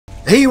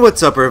Hey,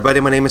 what's up everybody,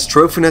 my name is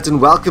Trophynet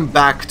and welcome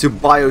back to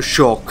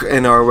Bioshock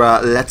in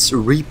our Let's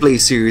Replay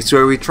series,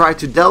 where we try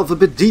to delve a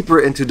bit deeper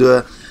into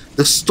the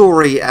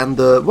story and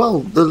the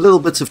little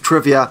bits of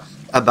trivia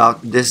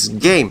about this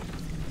game.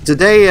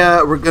 Today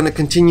we're gonna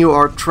continue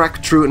our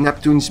trek through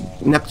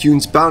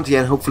Neptune's bounty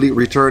and hopefully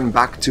return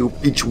back to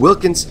Peach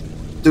Wilkins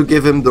to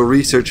give him the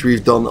research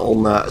we've done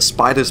on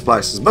spider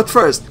splices. But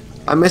first,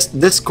 I missed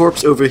this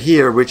corpse over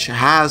here which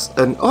has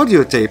an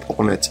audio tape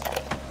on it.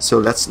 So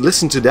let's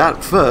listen to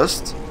that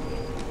first.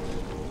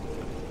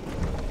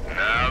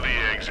 Now the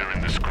eggs are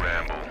in the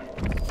scramble.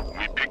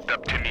 We picked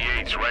up Timmy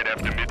Yates right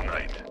after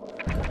midnight.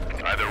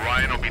 Either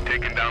Ryan will be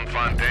taking down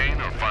Fontaine,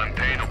 or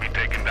Fontaine will be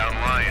taking down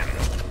Ryan.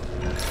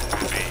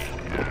 We'll be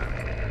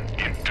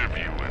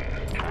interviewing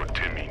poor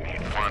Timmy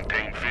near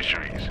Fontaine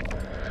Fisheries.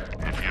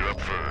 If you're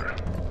up for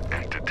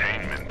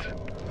entertainment,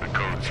 the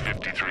code's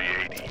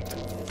 5380.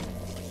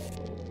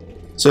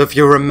 So if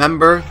you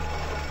remember,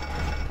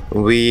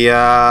 we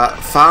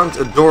found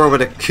a door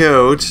with a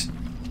code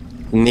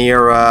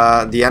near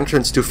the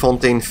entrance to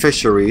Fontaine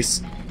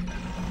Fisheries.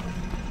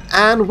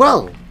 And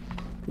well,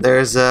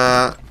 there's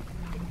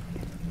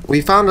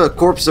we found a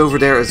corpse over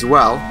there as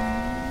well.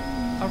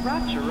 A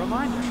rapture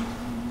reminder.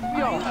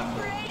 We all have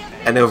those.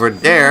 And over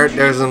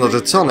there's another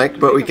tonic,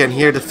 but we can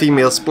hear the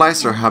female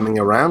splicer humming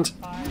around.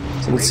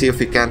 So let's see if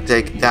we can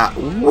take that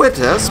with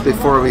us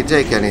before we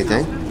take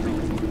anything.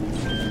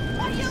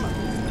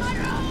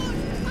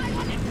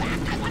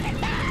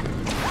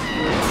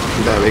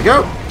 There we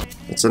go.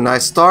 It's a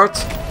nice start.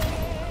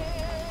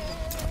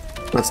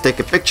 Let's take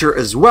a picture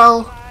as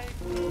well.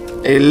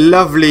 A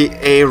lovely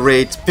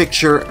A-rate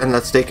picture. And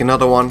let's take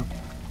another one.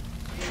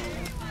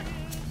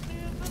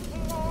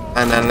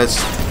 And then let's...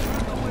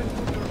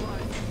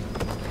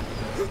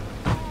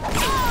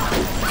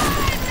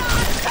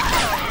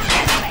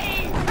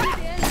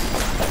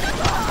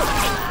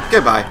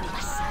 Goodbye.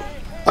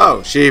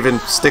 Oh, she even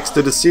sticks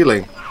to the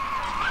ceiling.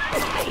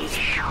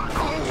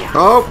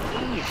 Oh!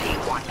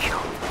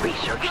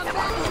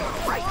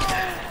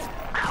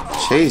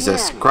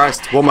 Jesus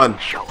Christ, woman!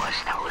 Show us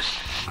those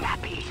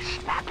snappies.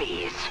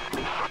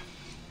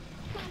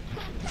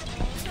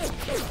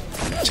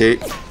 Gee,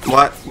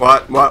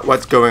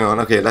 what's going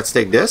on? Okay, let's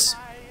take this.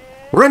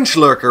 Wrench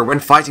Lurker. When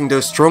fighting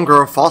those stronger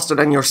or faster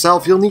than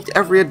yourself, you'll need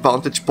every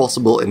advantage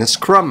possible in a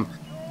scrum.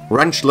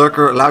 Wrench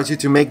Lurker allows you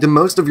to make the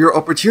most of your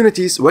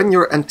opportunities when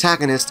your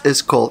antagonist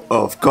is caught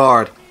off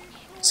guard.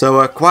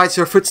 So quiets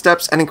your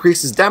footsteps and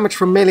increases damage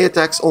from melee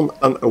attacks on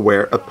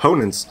unaware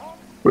opponents.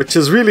 Which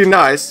is really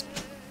nice.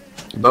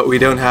 But we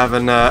don't have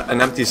an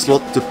empty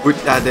slot to put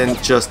that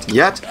in just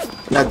yet.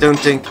 And I don't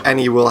think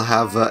any will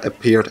have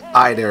appeared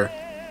either.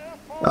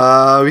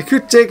 We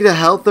could take the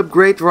health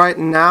upgrade right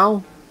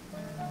now.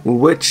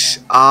 Which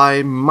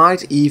I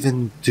might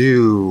even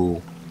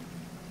do.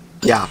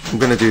 Yeah, I'm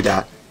gonna do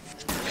that.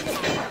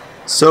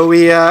 So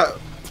we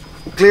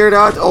cleared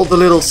out all the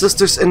little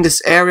sisters in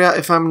this area,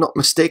 if I'm not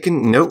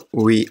mistaken. No,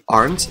 we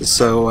aren't.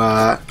 So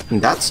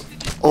that's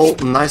all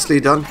nicely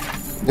done.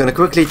 I'm gonna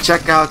quickly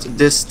check out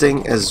this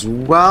thing as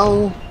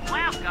well.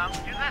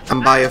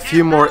 And buy a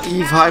few more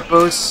Eve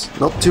hypos.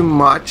 Not too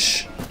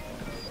much.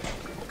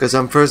 Because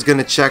I'm first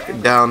gonna check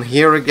down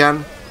here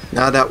again.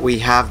 Now that we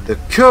have the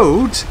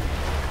code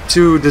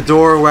to the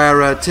door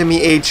where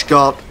Timmy H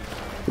got,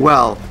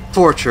 well,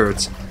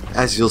 tortured.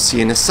 As you'll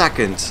see in a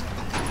second. So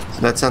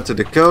let's enter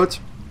the code.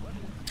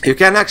 You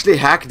can actually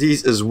hack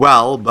these as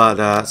well.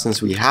 But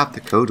since we have the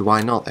code,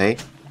 why not, eh?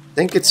 I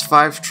think it's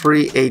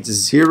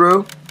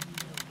 5380.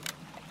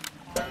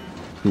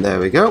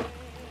 There we go.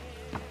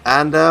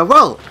 And,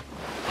 well,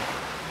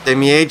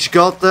 Timmy H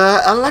got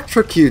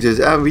electrocuted.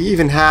 And we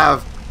even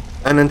have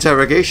an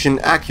interrogation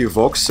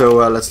AccuVox,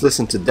 so let's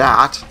listen to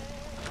that.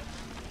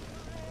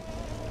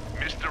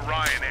 Mr.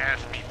 Ryan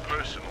asked me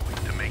personally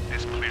to make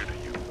this clear to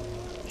you.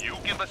 You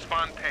give us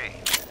Fontaine,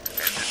 and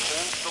this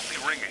old filthy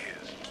ring of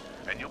his,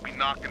 and you'll be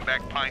knocking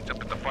back pints up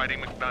at the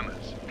Fighting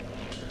McDonough's.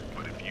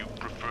 But if you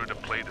prefer to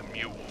play the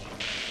mule,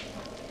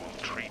 we'll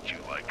treat you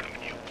like a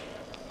mule.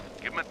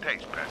 Give him a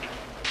taste, Patrick.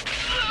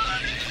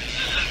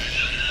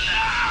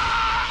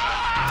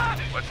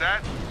 What's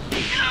that?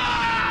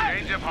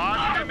 Change of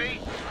heart, Timmy?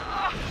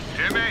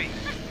 Timmy!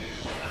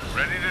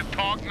 Ready to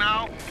talk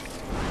now?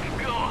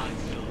 Go on,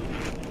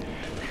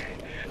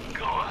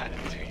 go on,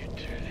 do your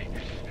dirty.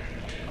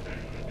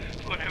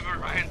 Whatever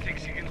Ryan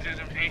thinks he can do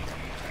to me,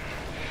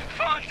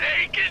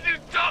 Fontaine can do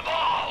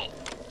double!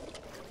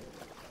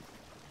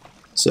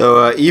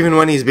 So even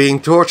when he's being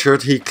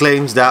tortured, he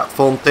claims that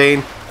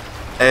Fontaine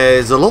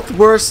is a lot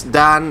worse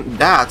than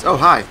that. Oh,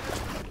 hi.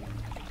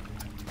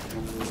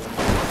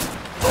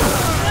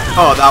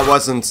 Oh, that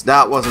wasn't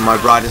my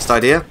brightest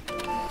idea.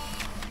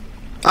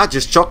 I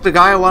just shocked the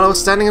guy while I was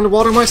standing in the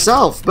water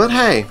myself, but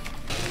hey.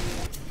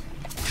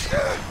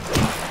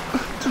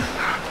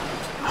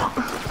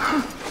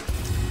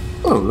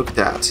 Oh, look at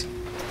that.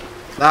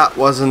 That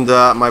wasn't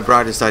my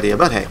brightest idea,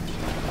 but hey.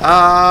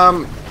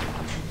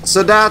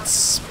 So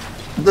that's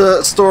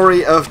the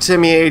story of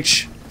Timmy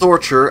H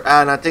torture,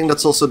 and I think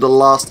that's also the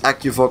last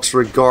AccuVox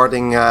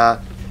regarding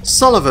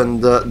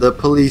Sullivan, the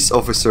police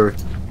officer.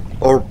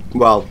 Or,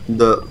 well,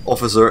 the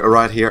officer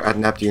right here at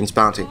Neptune's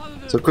Bounty.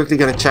 So quickly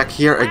gonna check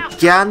here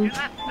again.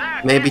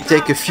 Maybe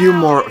take a few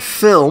more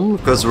film,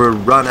 because we're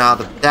run out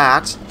of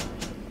that.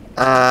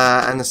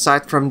 And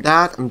aside from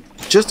that, I'm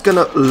just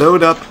gonna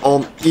load up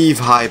on Eve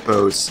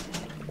hypos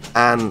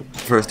and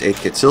first aid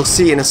kits. You'll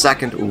see in a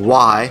second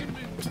why.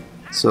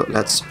 So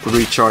let's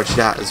recharge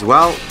that as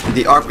well.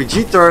 The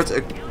RPG turret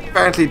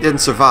apparently didn't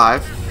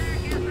survive.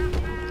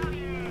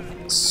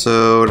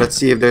 So let's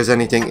see if there's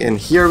anything in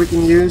here we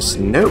can use.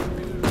 Nope.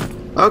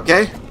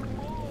 Okay.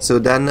 So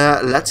then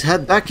let's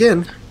head back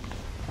in.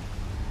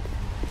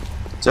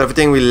 So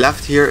everything we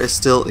left here is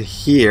still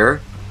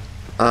here.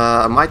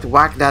 I might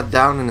whack that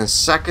down in a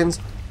second.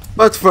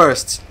 But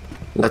first,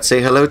 let's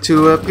say hello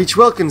to Peach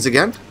Wilkins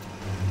again.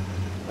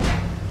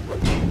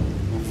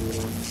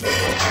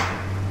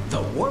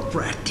 The warp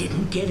rat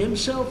didn't get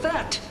himself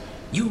at.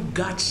 You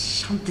got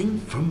something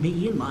for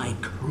me and my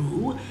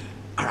crew?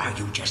 Or are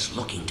you just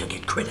looking to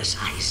get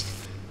criticized?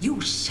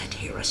 You set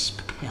here a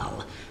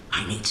spell.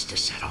 I needs to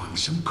set on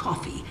some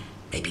coffee.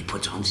 Maybe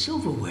put on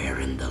silverware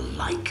and the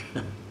like.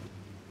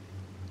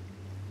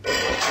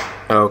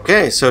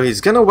 Okay, so he's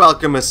gonna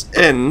welcome us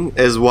in,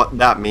 is what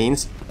that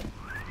means.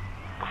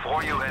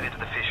 Before you head into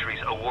the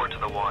fisheries, a word to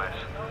the wise.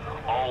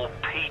 Old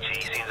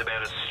Peachy seems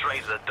about as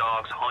straight as a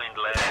dog's hind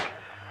leg.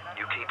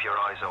 You keep your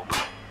eyes open.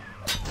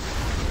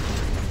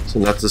 So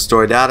let's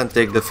destroy that and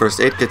take the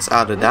first aid kits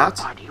out of that.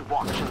 Nobody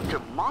walks into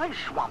my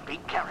swampy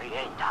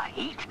carrying the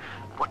heat.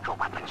 Put your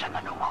weapons in the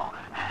pneumo,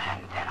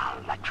 and then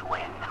I'll let you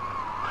in.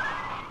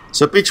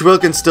 So Peach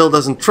Wilkins still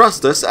doesn't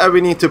trust us, and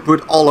we need to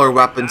put all our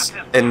weapons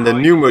in the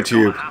pneumo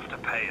tube.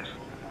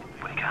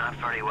 But he can't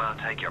very well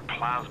take your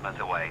plasmas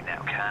away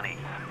now, can he?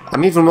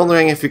 I'm even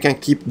wondering if we can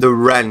keep the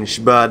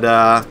wrench, but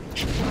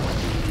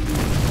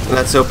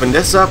let's open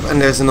this up,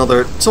 and there's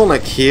another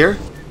tonic here.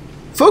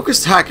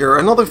 Focused Hacker,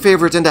 another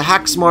favorite in the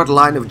Hack Smart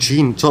line of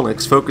gene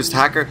tonics. Focused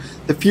Hacker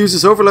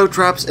diffuses overload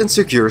traps in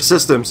secure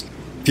systems.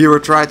 Fewer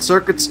tried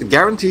circuits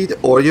guaranteed,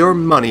 or your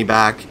money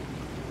back.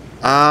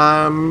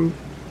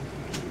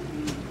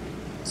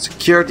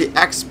 Security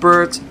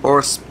Expert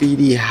or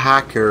Speedy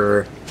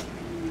Hacker.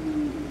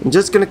 I'm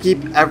just gonna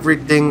keep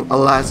everything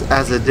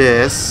as it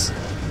is.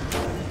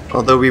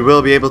 Although we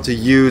will be able to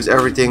use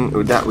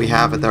everything that we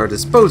have at our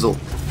disposal.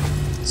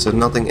 So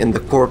nothing in the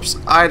corpse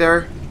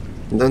either.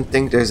 I don't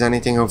think there's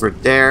anything over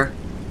there.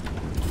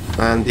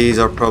 And these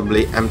are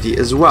probably empty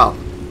as well.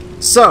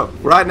 So,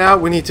 right now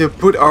we need to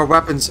put our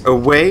weapons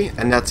away.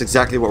 And that's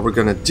exactly what we're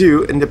gonna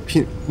do in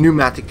the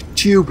pneumatic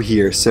tube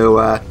here.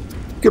 So,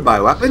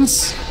 goodbye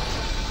weapons.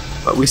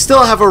 But we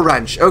still have a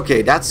wrench.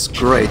 Okay, that's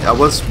great. I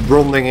was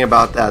wondering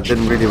about that.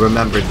 Didn't really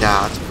remember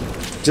that.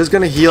 Just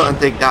gonna heal and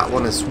take that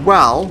one as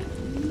well.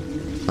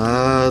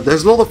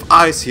 There's a lot of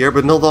ice here,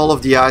 but not all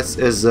of the ice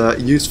is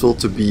useful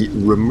to be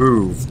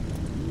removed.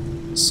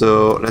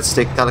 So let's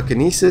take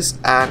telekinesis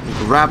and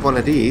grab one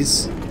of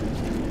these.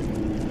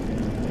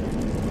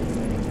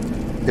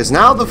 Because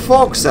now the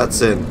fog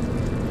sets in,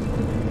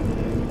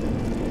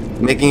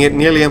 making it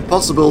nearly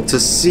impossible to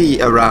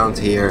see around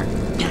here.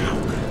 Now,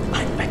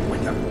 I bet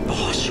when the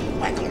boss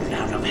wiggled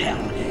out of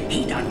hell,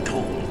 he done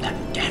told the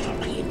devil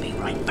he'd be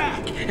right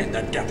back. And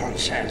the devil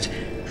says,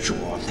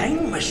 "Sure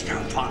thing,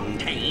 Mr.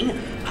 Fontaine.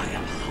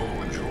 I'll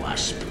hold you a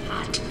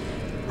spot."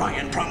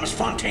 Ryan promised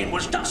Fontaine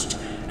was dust,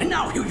 and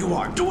now here you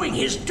are doing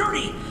his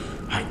dirty.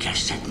 I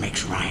guess that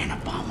makes Ryan a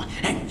bum,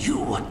 and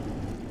you a...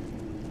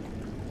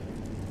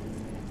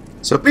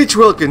 So Peach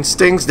Wilkins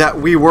thinks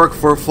that we work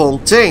for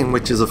Fontaine,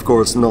 which is of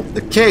course not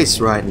the case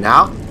right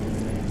now.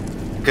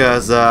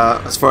 Because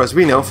as far as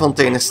we know,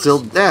 Fontaine is still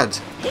dead.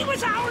 He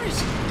was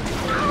ours!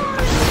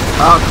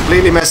 Oh,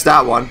 completely missed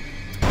that one.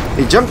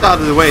 He jumped out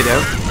of the way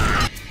though.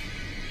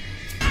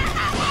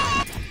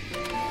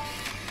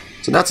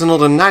 So that's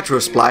another nitro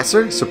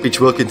splicer. So Peach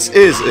Wilkins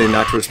is a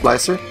nitro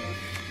splicer.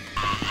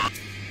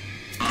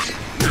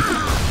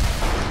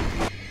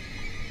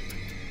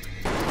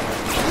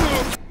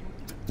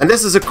 And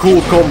this is a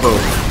cool combo.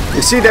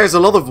 You see there's a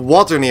lot of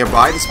water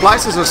nearby. The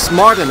splicers are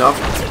smart enough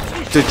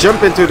to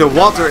jump into the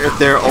water if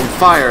they're on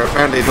fire.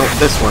 Apparently not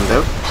this one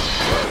though.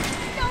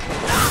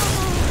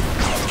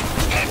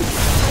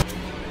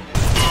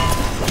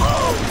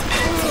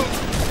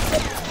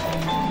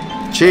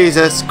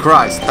 Jesus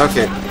Christ.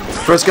 Okay.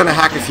 First gonna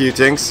hack a few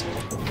things.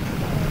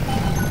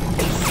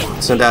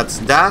 So that's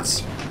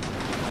that.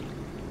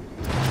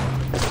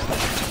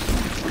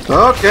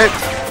 Okay.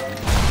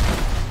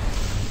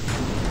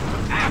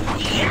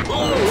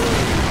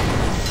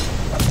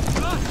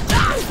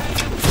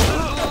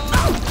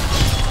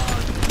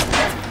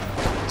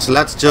 So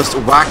let's just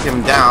whack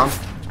him down.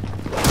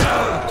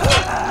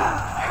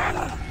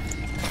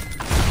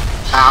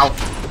 Ow.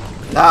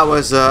 That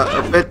was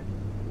a bit...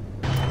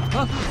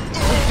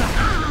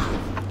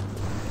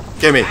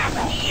 Gimme.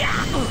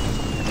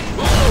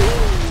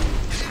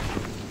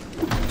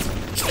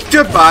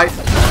 Goodbye.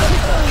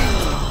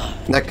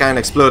 That kind of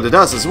exploded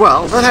us as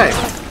well, but hey.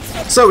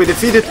 So we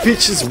defeated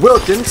Peaches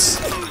Wilkins.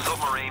 The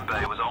submarine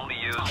bay was only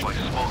used by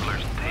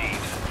smugglers and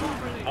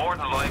thieves. more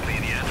than likely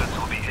the entrance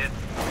will be hit.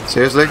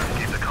 Seriously?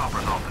 Keep the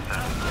coppers off the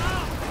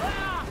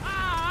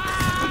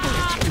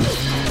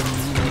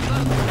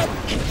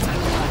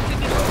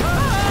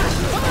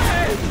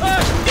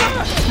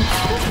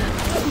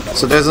set.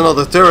 So there's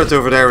another turret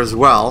over there as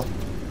well.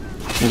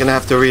 I'm gonna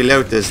have to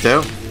reload this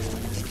though.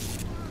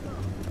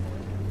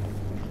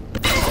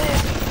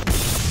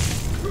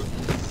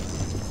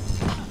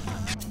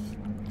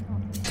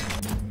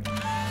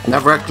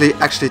 Never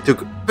actually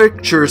took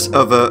pictures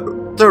of a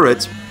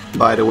turret,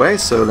 by the way,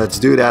 so let's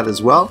do that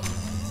as well.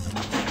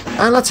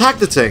 And let's hack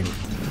the thing.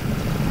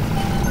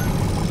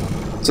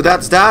 So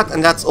that's that,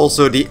 and that's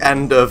also the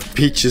end of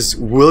Peach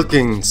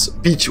Wilkins,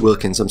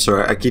 I'm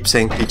sorry, I keep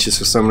saying Peaches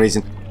for some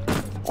reason.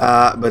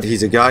 But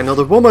he's a guy, not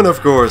a woman,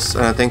 of course,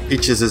 and I think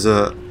Peaches is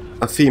a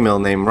female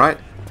name, right?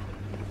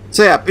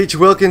 So yeah, Peach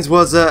Wilkins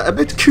was a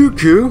bit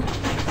cuckoo.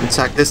 Let's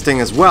hack this thing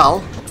as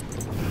well.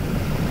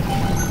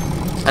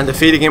 And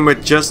defeating him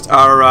with just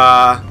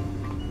our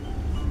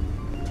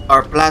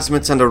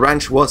plasmids and the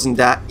wrench wasn't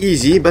that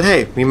easy, but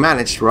hey, we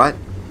managed, right?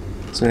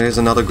 So here's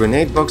another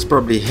grenade box,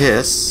 probably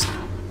his.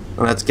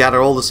 And let's gather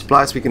all the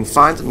supplies we can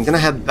find. I'm gonna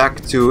head back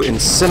to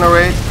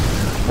Incinerate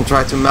and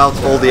try to melt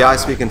all the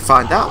ice we can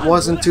find. That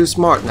wasn't too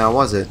smart now,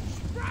 was it?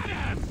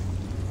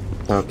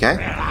 Okay.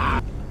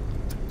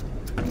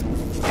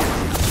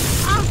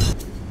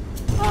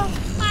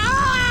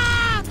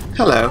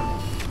 Hello.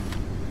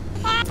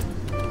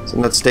 So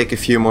let's take a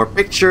few more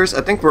pictures.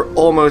 I think we're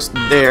almost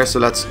there, so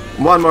let's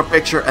one more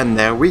picture and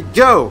there we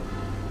go.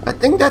 I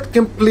think that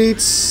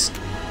completes...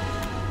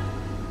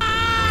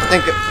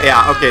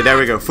 yeah, okay, there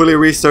we go. Fully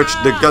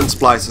researched the gun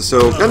splicers.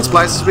 So gun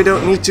splicers we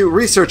don't need to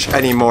research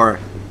anymore,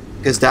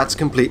 because that's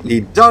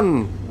completely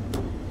done.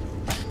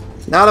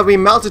 Now that we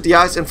melted the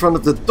ice in front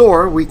of the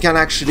door, we can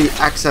actually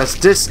access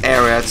this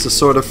area. It's a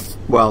sort of,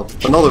 well,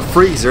 another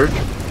freezer.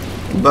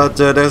 But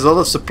there's a lot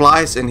of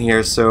supplies in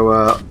here, so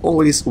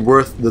always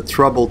worth the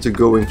trouble to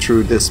going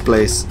through this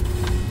place.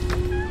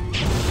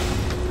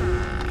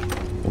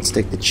 Let's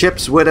take the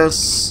chips with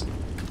us.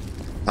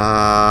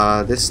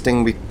 This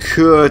thing we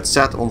could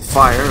set on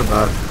fire,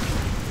 but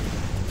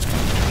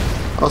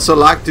I also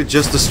like to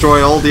just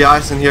destroy all the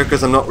ice in here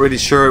because I'm not really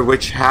sure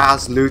which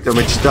has loot and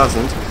which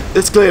doesn't.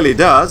 This clearly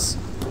does.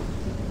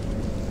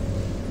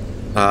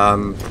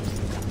 Nah,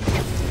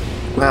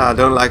 I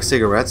don't like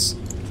cigarettes.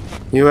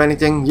 You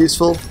anything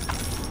useful?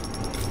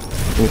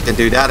 We can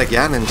do that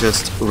again and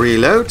just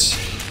reload.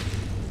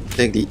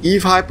 Take the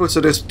Eve Hypo, so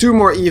there's 2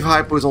 more Eve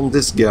Hypos on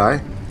this guy,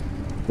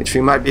 which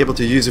we might be able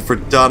to use if we're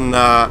done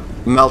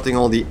melting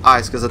all the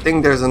ice, because I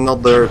think there's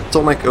another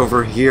tonic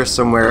over here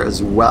somewhere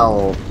as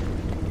well.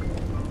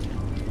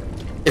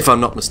 If I'm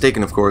not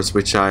mistaken, of course,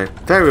 which I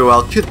very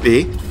well could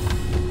be.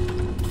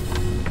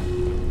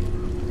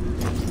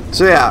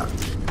 So yeah,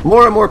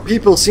 more and more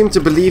people seem to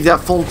believe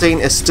that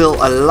Fontaine is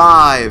still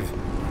alive.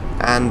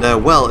 And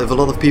well, if a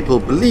lot of people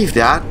believe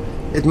that,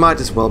 it might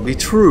as well be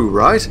true,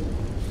 right?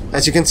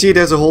 As you can see,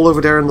 there's a hole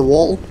over there in the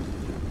wall.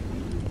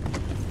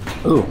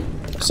 Ooh,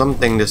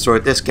 something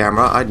destroyed this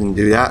camera. I didn't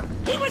do that.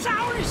 He was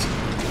ours!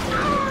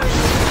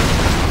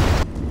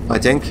 I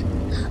think.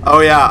 Oh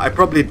yeah, I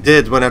probably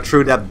did when I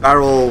threw that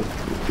barrel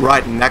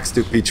right next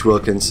to Peach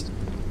Wilkins.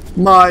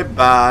 My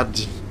bad.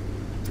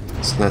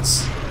 So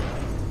let's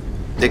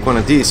take one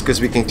of these,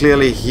 because we can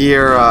clearly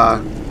hear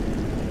a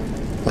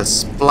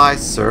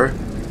splicer.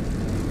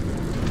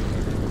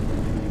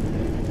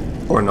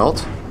 Or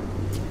not.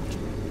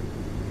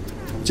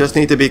 Just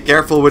need to be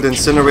careful with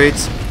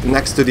Incinerate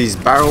next to these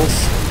barrels.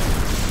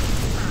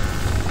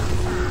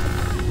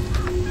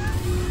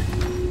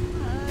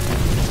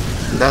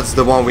 That's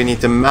the one we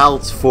need to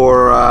melt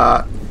for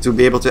to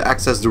be able to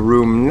access the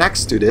room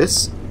next to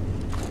this.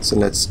 So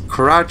let's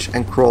crouch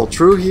and crawl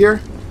through here.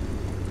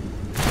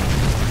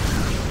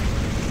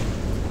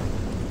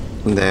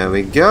 And there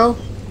we go.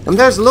 And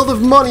there's a lot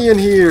of money in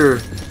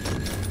here.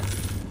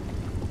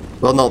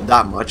 Well, not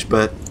that much,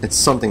 but it's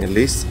something at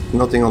least.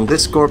 Nothing on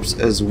this corpse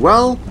as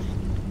well.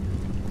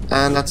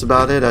 And that's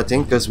about it, I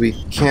think, because we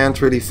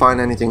can't really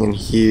find anything in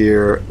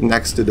here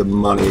next to the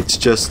money. It's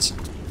just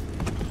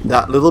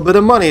that little bit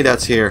of money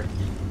that's here.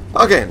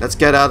 Okay, let's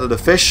get out of the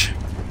fish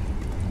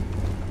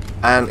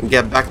and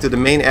get back to the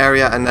main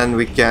area, and then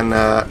we can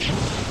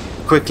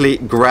quickly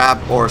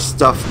grab our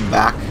stuff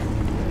back.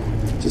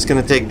 Just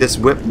gonna take this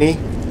with me,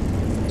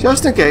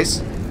 just in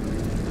case.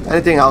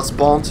 Anything else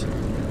spawned?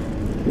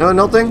 No,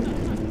 nothing?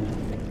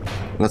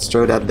 Let's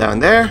throw that down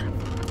there.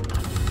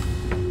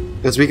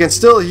 Because we can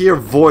still hear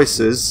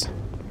voices.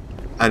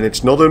 And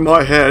it's not in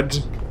my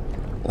head.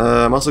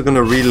 I'm also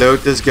gonna reload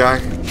this guy.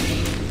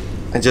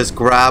 And just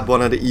grab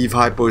one of the Eve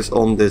Hypos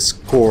on this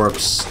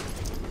corpse.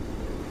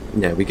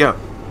 There we go.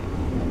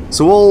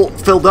 So all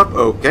filled up.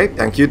 Okay,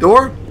 thank you,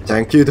 door.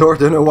 Thank you, door.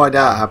 Don't know why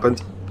that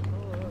happened.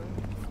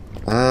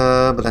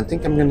 But I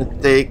think I'm gonna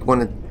take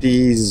one of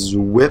these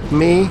with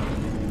me.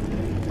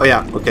 Oh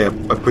yeah, okay,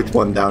 I put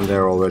one down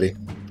there already.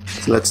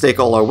 So let's take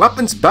all our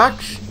weapons back.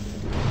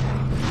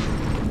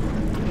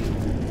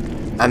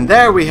 And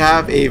there we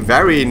have a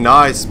very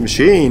nice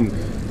machine.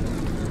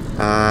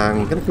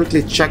 I'm gonna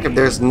quickly check if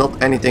there's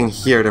not anything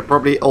here. They're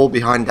probably all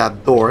behind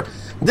that door.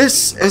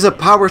 This is a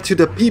power to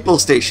the people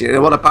station,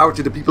 and what a power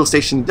to the people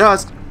station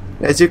does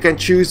is you can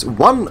choose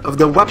one of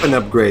the weapon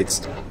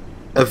upgrades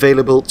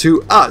available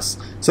to us.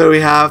 So we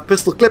have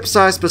pistol clip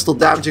size, pistol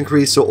damage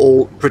increase, so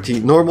all pretty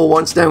normal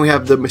ones. Then we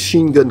have the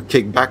machine gun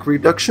kickback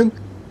reduction,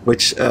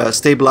 which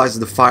stabilizes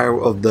the fire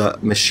of the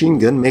machine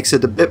gun, makes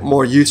it a bit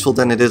more useful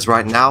than it is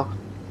right now.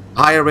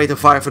 Higher rate of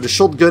fire for the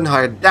shotgun,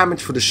 higher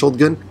damage for the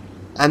shotgun,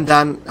 and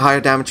then higher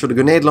damage for the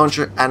grenade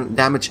launcher and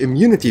damage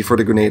immunity for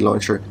the grenade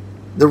launcher.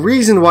 The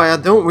reason why I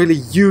don't really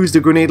use the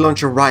grenade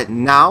launcher right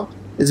now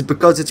is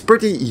because it's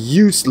pretty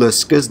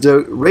useless, because the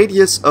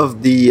radius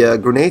of the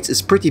grenades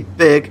is pretty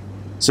big,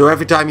 so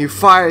every time you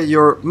fire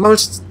you're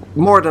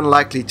more than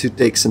likely to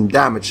take some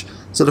damage.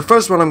 So the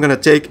first one I'm going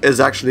to take is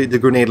actually the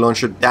grenade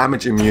launcher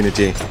damage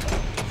immunity.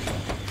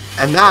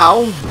 And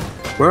now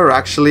we're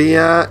actually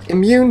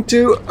immune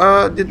to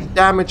the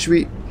damage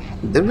we...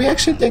 Did we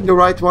actually take the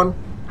right one?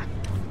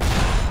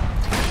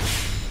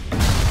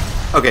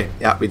 Okay,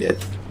 yeah, we did.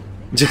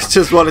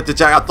 Just wanted to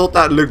check. I thought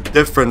that looked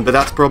different, but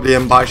that's probably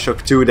in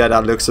Bioshock 2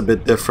 that looks a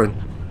bit different.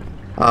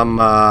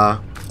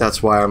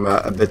 That's why I'm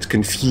a bit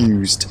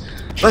confused.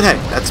 But hey,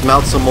 let's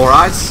melt some more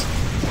ice.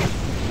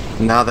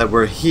 Now that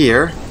we're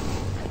here.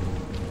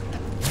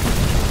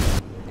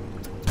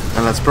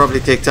 And let's probably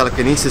take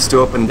telekinesis to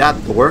open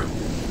that door.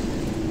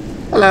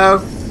 Hello.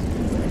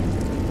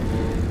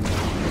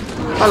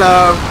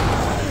 Hello.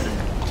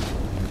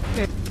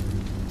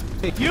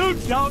 You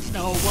don't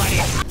know what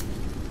it...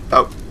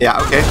 Oh, yeah,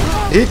 okay.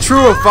 He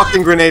threw a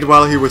fucking grenade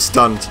while he was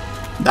stunned.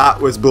 That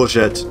was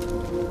bullshit.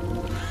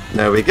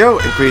 There we go.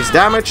 Increased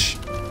damage.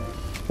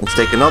 Let's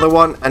take another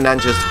one and then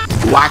just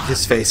whack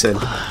his face in.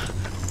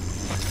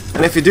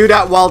 And if you do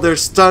that while they're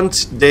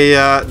stunned, they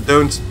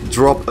don't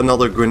drop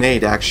another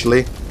grenade,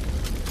 actually.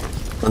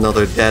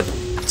 Another dead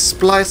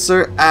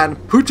splicer and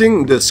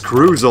putting the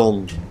screws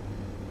on.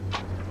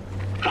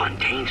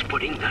 Fontaine's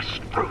putting the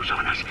screws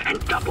on us,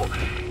 and double.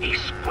 He's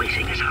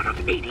squeezing us out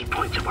of 80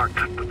 points of our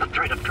cut with the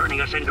threat of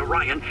turning us into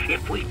Ryan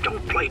if we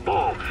don't play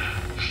ball.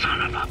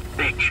 Son of a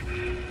bitch.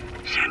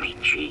 Sammy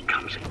G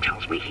comes and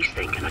tells me he's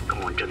thinking of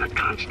going to the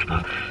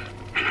constable.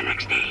 And the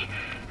next day,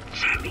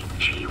 Sammy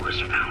G was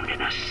found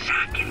in a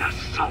sack in the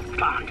salt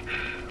pond.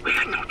 We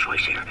got no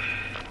choice here.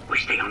 We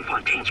stay on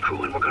Fontaine's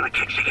crew and we're gonna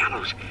catch the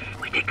gallows.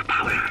 We take a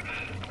powder,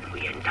 and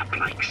we end up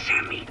like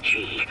Sammy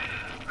G.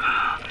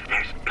 Oh,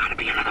 there's gotta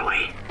be another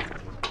way.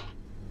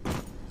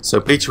 So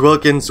Peach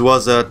Wilkins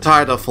was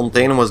tired of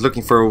Fontaine and was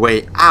looking for a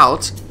way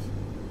out.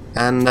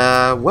 And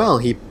well,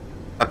 he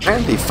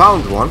apparently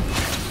found one.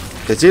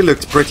 Because he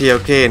looked pretty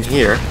okay in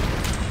here.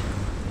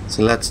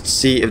 So let's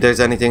see if there's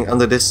anything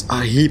under this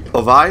heap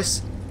of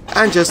ice.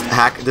 And just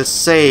hack the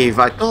save.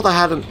 I thought I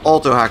had an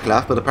auto hack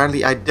left, but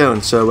apparently I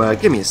don't. So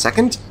give me a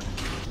second.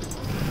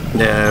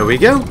 There we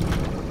go.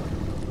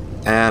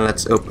 And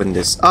let's open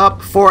this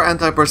up. 4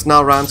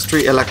 anti-personnel rounds,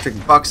 3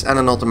 electric bucks, and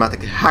an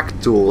automatic hack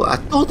tool. I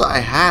thought I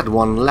had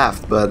one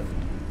left, but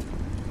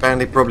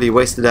apparently probably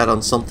wasted that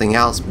on something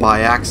else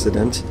by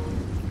accident.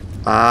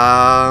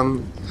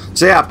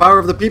 So yeah, power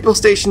of the people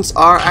stations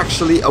are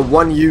actually a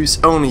one use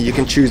only. You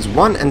can choose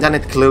one and then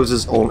it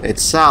closes on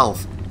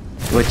itself,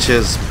 which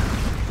is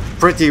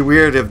pretty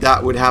weird if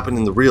that would happen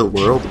in the real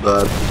world.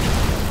 But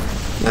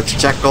let's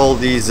check all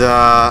these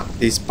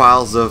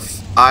piles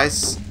of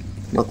ice.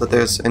 Not that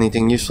there's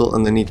anything useful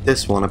underneath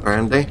this one,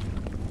 apparently.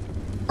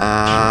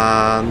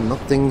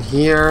 Nothing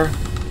here.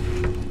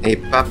 A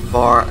pep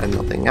bar and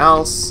nothing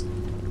else.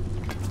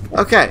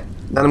 Okay,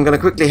 then I'm gonna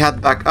quickly head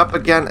back up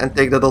again and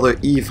take that other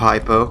Eve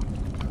hypo.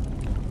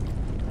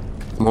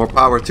 More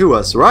power to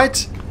us,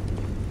 right?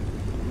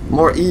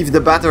 More Eve the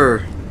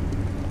better.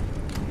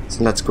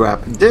 So let's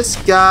grab this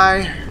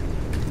guy.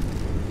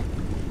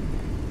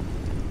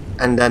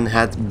 And then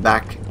head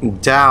back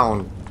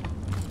down.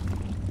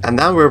 And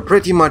then we're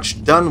pretty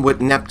much done with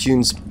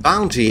Neptune's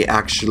bounty,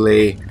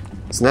 actually.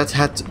 So let's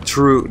head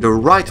through the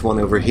right one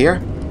over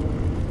here.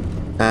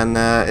 And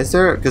is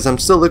there... because I'm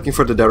still looking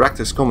for the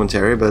director's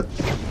commentary, but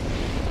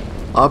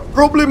I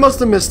probably must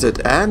have missed it.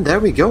 And there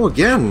we go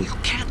again. You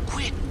can't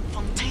quit.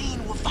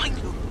 Fontaine will find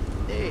you.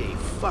 Hey,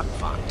 fuck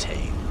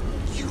Fontaine.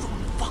 You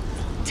don't fuck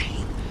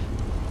Fontaine.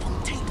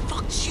 Fontaine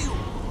fucks you.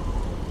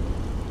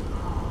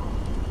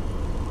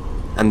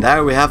 And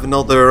there we have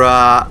another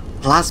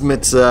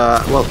plasmid,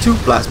 well, 2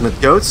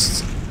 plasmid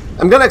ghosts.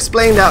 I'm gonna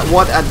explain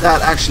what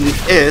that actually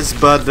is,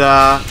 but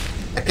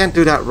I can't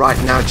do that right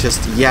now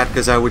just yet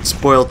because I would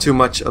spoil too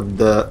much of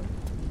the...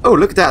 Oh,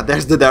 look at that,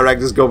 there's the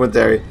director's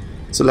commentary.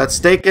 So let's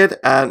take it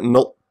and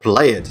not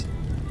play it.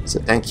 So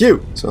thank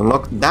you. So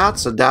unlock that,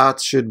 so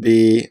that should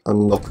be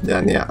unlocked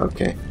then, yeah,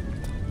 okay.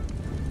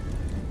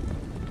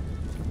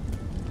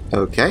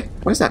 Okay,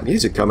 where's that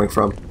music coming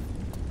from?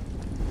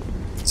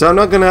 So I'm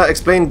not gonna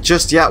explain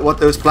just yet what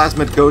those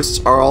plasmid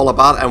ghosts are all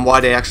about and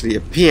why they actually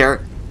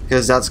appear,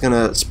 because that's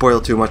gonna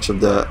spoil too much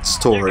of the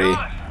story. You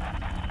got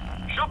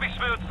it. Should be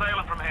smooth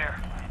sailing from here.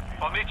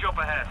 I'll meet you up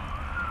ahead.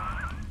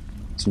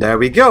 So there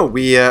we go.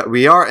 We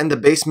are in the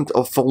basement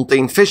of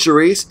Fontaine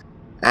Fisheries,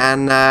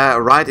 and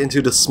right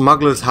into the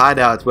smuggler's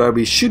hideout, where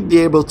we should be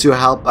able to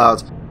help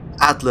out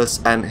Atlas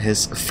and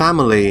his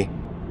family.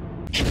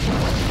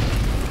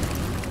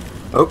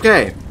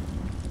 Okay,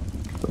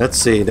 let's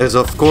see. There's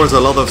of course a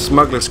lot of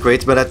smuggler's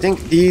crates, but I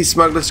think these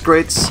smuggler's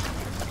crates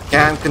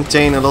can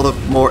contain a lot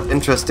of more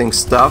interesting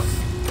stuff.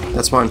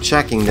 That's why I'm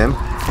checking them.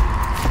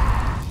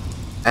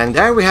 And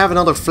there we have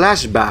another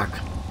flashback.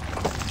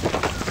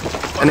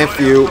 And if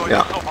you...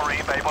 yeah.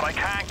 But I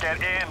can't get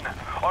in.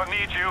 I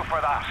need you for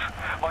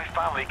that. My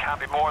family can't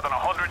be more than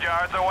 100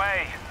 yards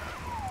away.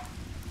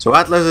 So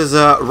Atlas is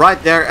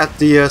right there at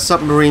the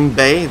submarine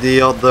bay,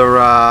 the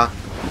other,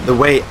 the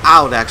way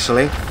out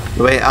actually,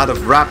 the way out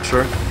of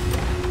Rapture.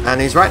 And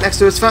he's right next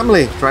to his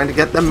family, trying to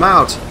get them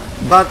out.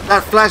 But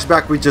that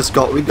flashback we just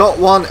got, we got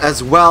one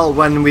as well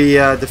when we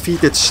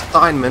defeated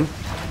Steinman.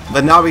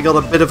 But now we got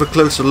a bit of a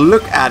closer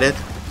look at it.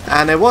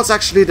 And it was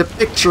actually the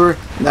picture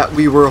that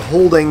we were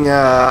holding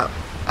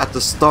at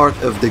the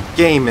start of the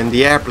game in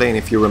the airplane,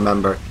 if you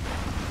remember.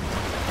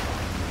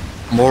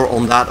 More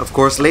on that, of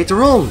course,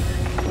 later on.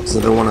 So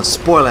I don't want to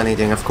spoil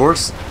anything, of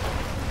course.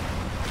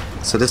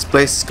 So this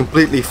place is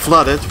completely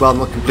flooded. Well,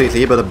 not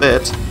completely, but a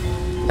bit.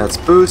 That's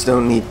booze,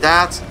 don't need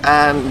that.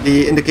 And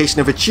the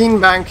indication of a gene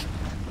bank,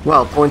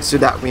 well, points to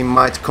that we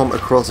might come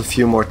across a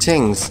few more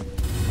things.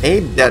 A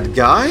dead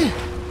guy.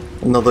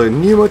 Another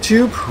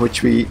pneumotube,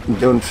 which we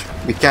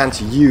can't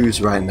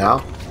use right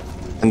now.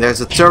 And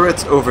there's a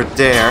turret over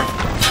there.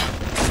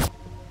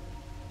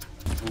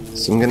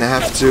 So I'm gonna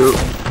have to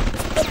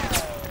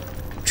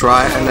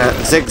try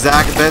and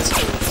zigzag a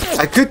bit.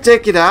 I could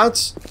take it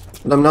out,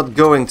 but I'm not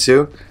going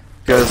to,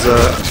 because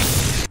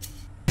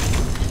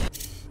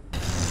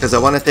I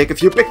want to take a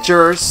few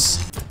pictures.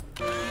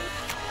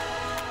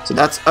 So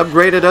that's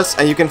upgraded us,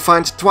 and you can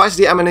find twice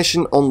the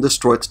ammunition on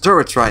destroyed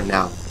turrets right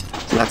now.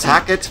 So let's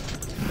hack it.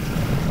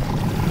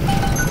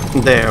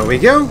 There we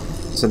go.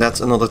 So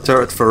that's another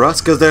turret for us,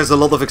 because there's a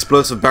lot of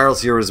explosive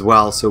barrels here as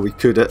well, so we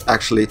could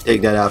actually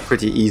take that out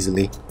pretty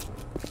easily.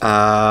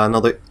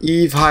 Another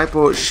Eve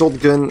Hypo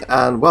shotgun,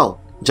 and well,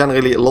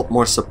 generally a lot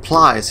more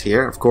supplies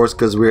here, of course,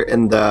 because we're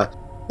in the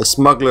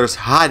smuggler's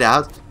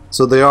hideout,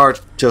 so there are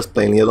just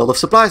plainly a lot of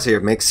supplies here.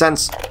 Makes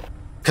sense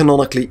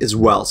canonically as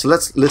well. So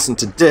let's listen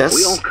to this.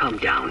 We all come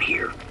down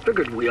here.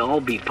 Figured we all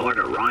be part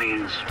of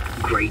Ryan's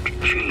great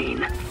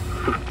chain.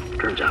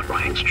 Turns out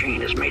Ryan's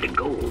chain is made of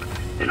gold,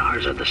 and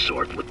ours are the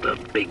sort with the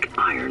big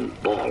iron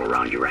ball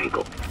around your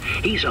ankle.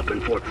 He's up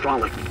in Fort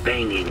Frolic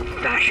banging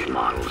fashion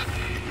models.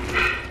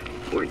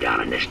 We're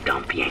down in this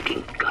dump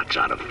yanking guts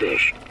out of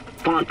fish.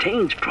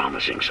 Fontaine's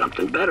promising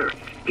something better.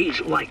 He's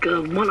like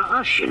one of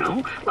us, you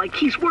know? Like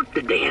he's worked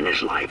a day in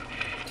his life.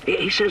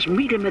 He says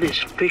meet him at his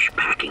fish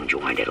packing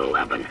joint at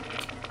 11.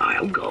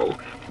 I'll go,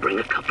 bring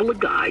a couple of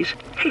guys.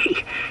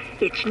 Hey,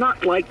 it's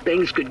not like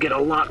things could get a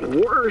lot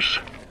worse.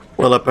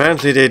 Well,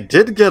 apparently they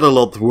did get a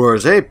lot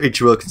worse, eh,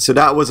 Peach Wilkins? So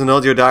that was an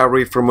audio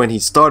diary from when he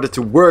started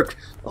to work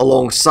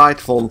alongside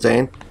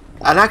Fontaine.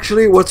 And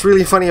actually, what's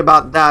really funny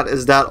about that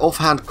is that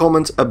offhand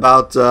comment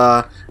about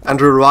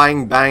Andrew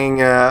Ryan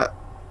banging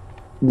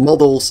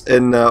models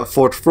in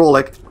Fort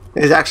Frolic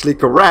is actually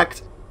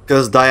correct,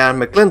 because Diane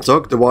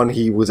McClintock, the one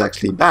he was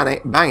actually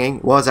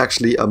banging, was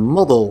actually a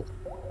model.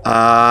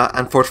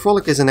 And Fort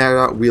Frolic is an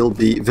area we'll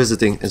be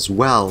visiting as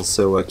well,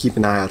 so keep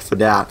an eye out for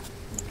that.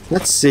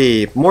 Let's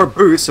see, more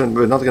booze, and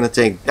we're not gonna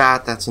take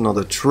that, that's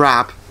another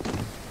trap.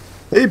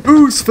 A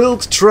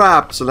booze-filled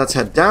trap! So let's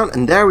head down,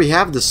 and there we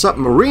have the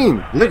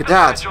submarine. Look at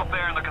that. Switch up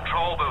there in the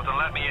control booth and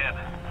let me in.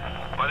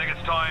 I think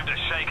it's time to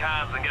shake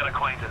hands and get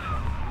acquainted.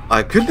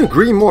 I couldn't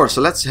agree more,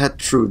 so let's head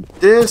through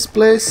this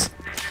place.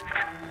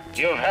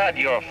 You've had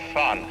your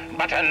fun,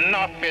 but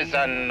enough is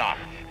enough.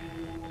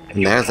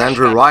 And there's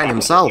Andrew Ryan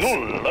himself.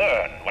 You'll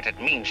learn what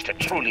it means to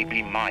truly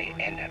be my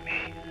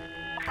enemy.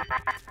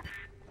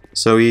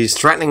 So he's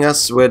threatening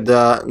us with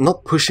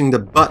not pushing the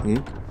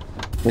button,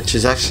 which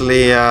is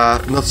actually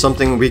not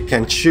something we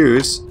can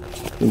choose.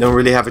 We don't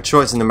really have a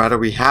choice in the matter,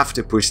 we have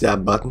to push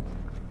that button.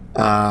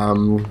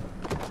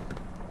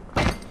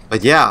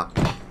 But yeah,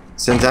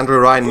 since Andrew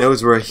Ryan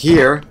knows we're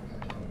here,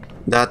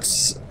 that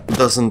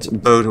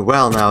doesn't bode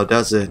well now,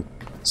 does it?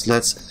 So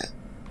let's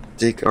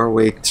take our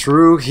way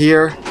through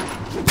here,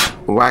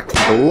 whack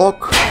the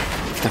lock,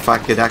 if I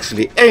could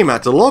actually aim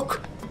at the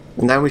lock.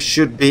 And then we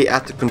should be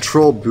at the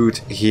control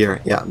booth here.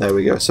 Yeah, there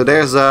we go. So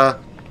there's a...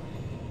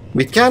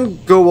 we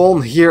can go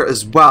on here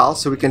as well.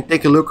 So we can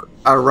take a look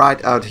right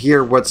out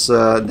here what's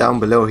down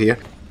below here.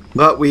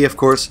 But we, of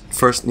course,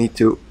 first need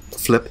to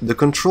flip the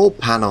control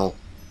panel.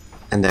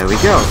 And there we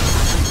go.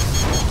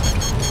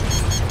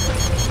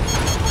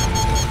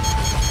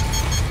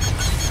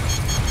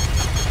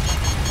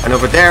 And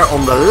over there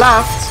on the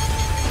left,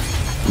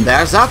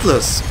 there's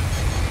Atlas.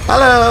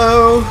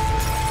 Hello!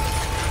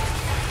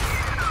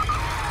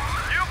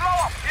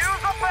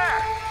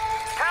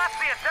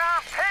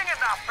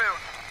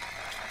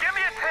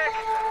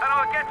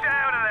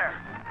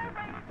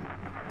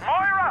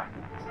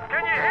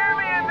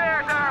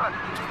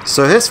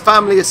 So his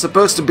family is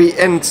supposed to be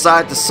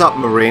inside the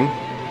submarine.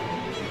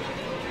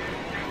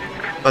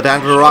 But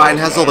Andrew Ryan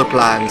has other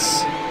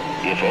plans.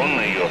 If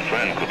only your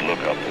friend could look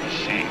up and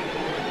see.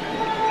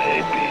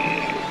 Maybe.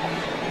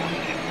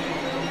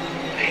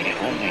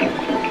 If only you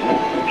could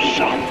do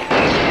something,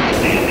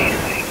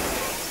 anything.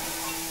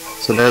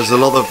 So there's a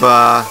lot of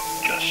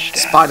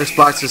spider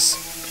splicers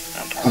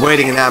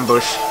waiting in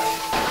ambush.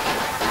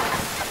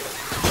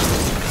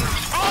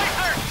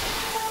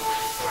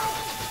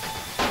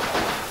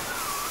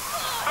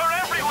 They're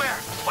everywhere!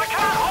 I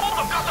can't hold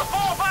them! Got to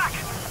fall back!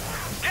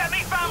 Get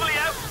me family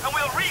out and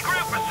we'll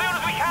regroup as soon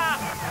as we can!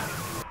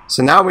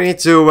 So now we need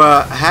to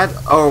head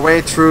our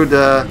way through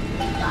the...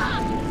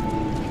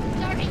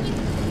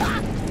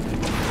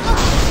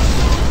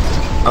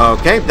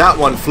 Okay, that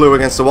one flew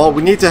against the wall.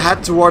 We need to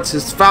head towards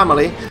his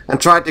family and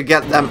try to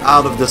get them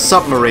out of the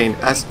submarine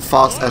as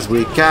fast as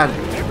we can.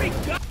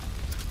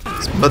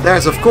 But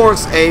there's of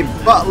course a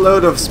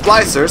buttload of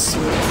splicers.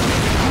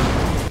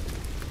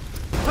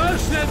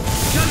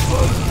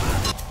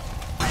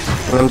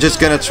 And I'm just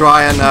gonna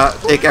try and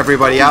take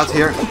everybody out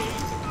here.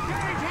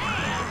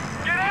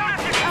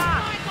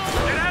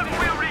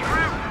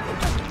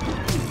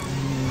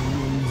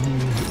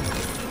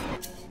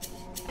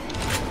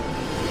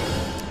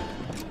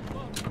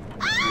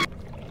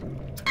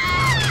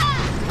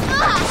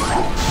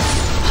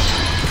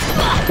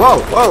 Whoa,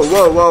 whoa,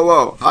 whoa, whoa,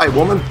 whoa. Hi,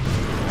 woman.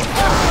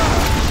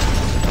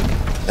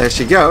 There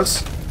she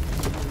goes.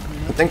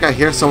 I think I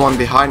hear someone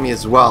behind me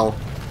as well.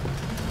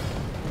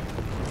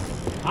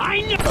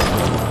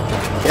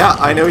 Yeah,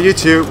 I know you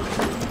too.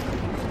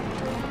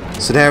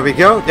 So there we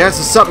go. There's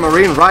a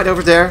submarine right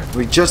over there.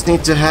 We just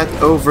need to head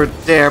over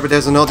there, but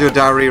there's an audio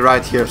diary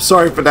right here.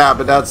 Sorry for that,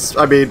 but that's,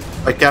 I mean,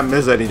 I can't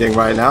miss anything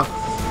right now.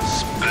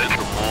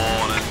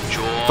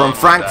 From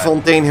Frank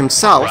Fontaine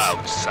himself.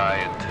 Proud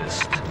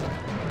scientist.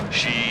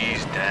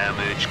 She's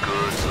damaged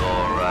goods,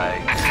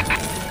 alright.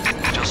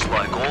 Just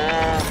like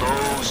all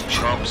those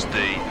chumps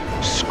they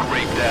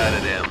scraped out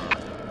of them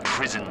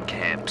prison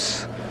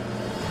camps.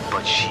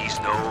 But she's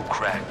no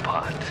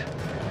crackpot.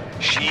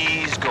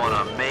 She's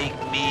gonna make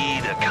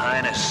me the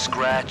kind of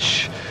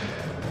scratch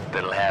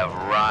that'll have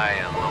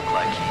Ryan look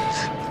like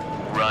he's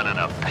running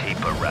a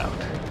paper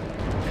route.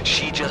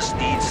 She just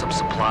needs some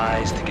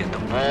supplies to get the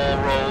ball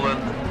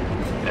rolling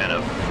and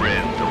a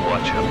friend to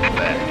watch her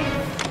back.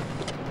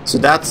 So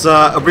that's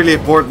a really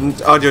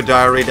important audio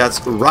diary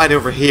that's right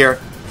over here,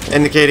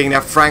 indicating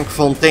that Frank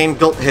Fontaine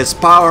got his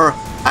power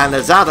and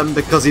his atom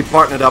because he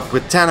partnered up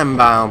with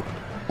Tannenbaum.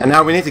 And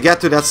now we need to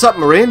get to that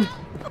submarine.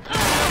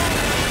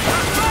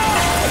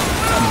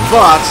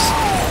 But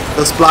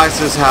the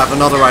splicers have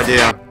another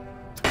idea.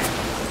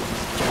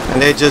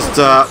 And they just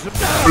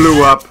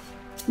blew up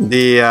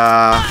the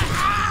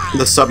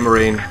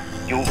submarine.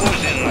 You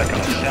ooze in like an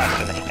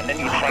assassin, and then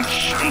you try to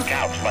sneak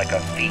out like a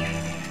thief.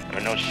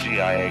 You're no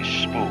CIA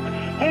spook.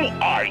 Who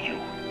are you?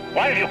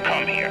 Why have you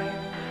come here?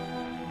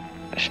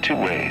 There's two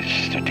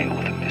ways to deal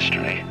with a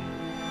mystery.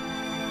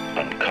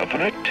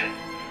 Uncover it,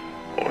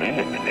 or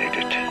eliminate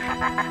it.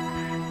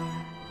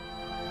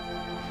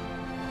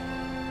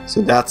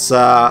 So that's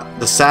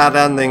the sad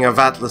ending of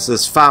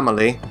Atlas's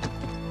family.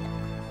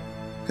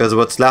 Because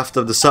what's left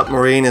of the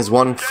submarine is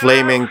one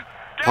flaming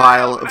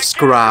pile of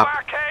scrap.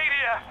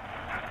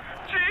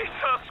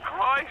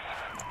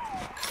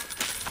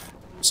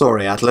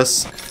 Sorry,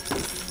 Atlas.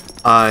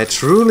 I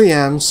truly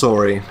am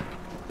sorry.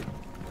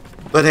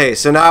 But hey,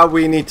 so now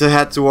we need to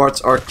head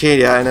towards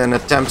Arcadia in an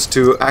attempt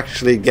to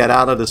actually get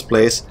out of this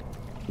place.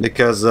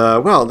 Because,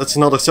 well, that's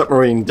another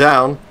submarine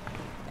down.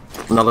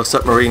 Another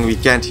submarine we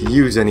can't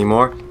use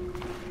anymore.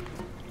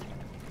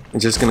 I'm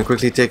just gonna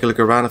quickly take a look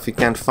around if we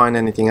can't find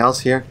anything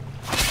else here.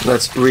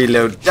 Let's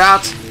reload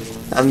that.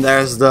 And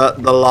there's the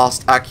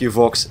last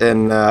AccuVox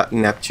in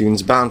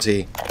Neptune's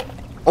Bounty.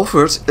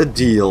 Offers a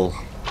deal.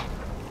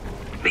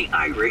 The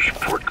Irish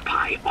pork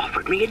pie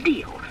offered me a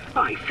deal.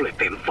 I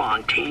flip him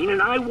Fontaine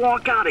and I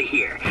walk out of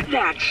here.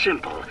 That's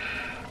simple.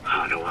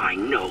 How do I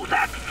know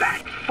that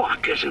fat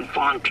fuck isn't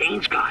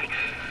Fontaine's guy?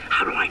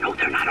 How do I know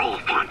they're not all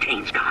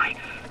Fontaine's guy?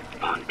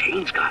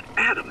 Fontaine's got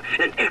Adam,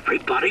 and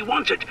everybody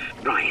wants it.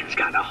 Ryan's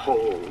got a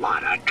whole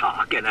lot of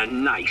talk and a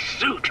nice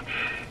suit.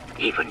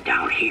 Even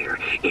down here,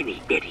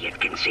 any idiot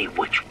can see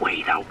which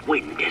way the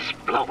wind is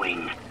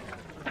blowing.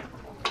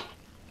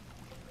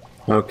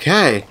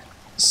 Okay,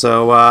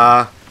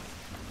 so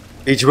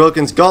H.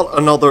 Wilkins got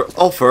another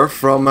offer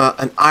from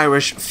an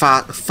Irish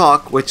fat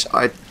fuck, which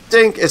I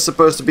think is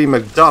supposed to be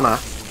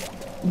McDonough.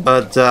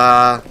 But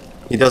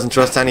he doesn't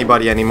trust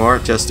anybody anymore,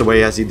 just the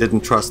way as he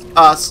didn't trust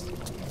us.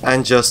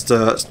 And just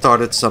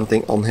started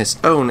something on his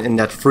own in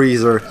that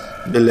freezer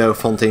below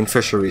Fontaine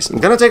Fisheries. I'm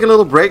gonna take a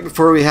little break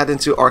before we head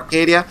into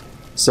Arcadia.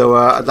 So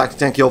I'd like to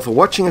thank you all for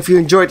watching. If you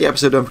enjoyed the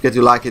episode, don't forget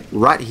to like it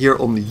right here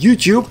on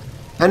YouTube.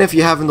 And if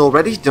you haven't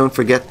already, don't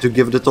forget to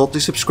give it a thought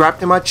to subscribe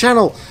to my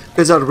channel,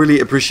 because I'd really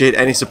appreciate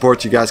any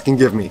support you guys can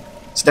give me.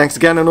 So thanks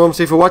again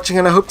enormously for watching,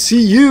 and I hope to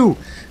see you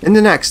in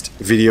the next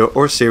video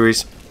or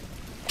series.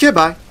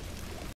 Goodbye.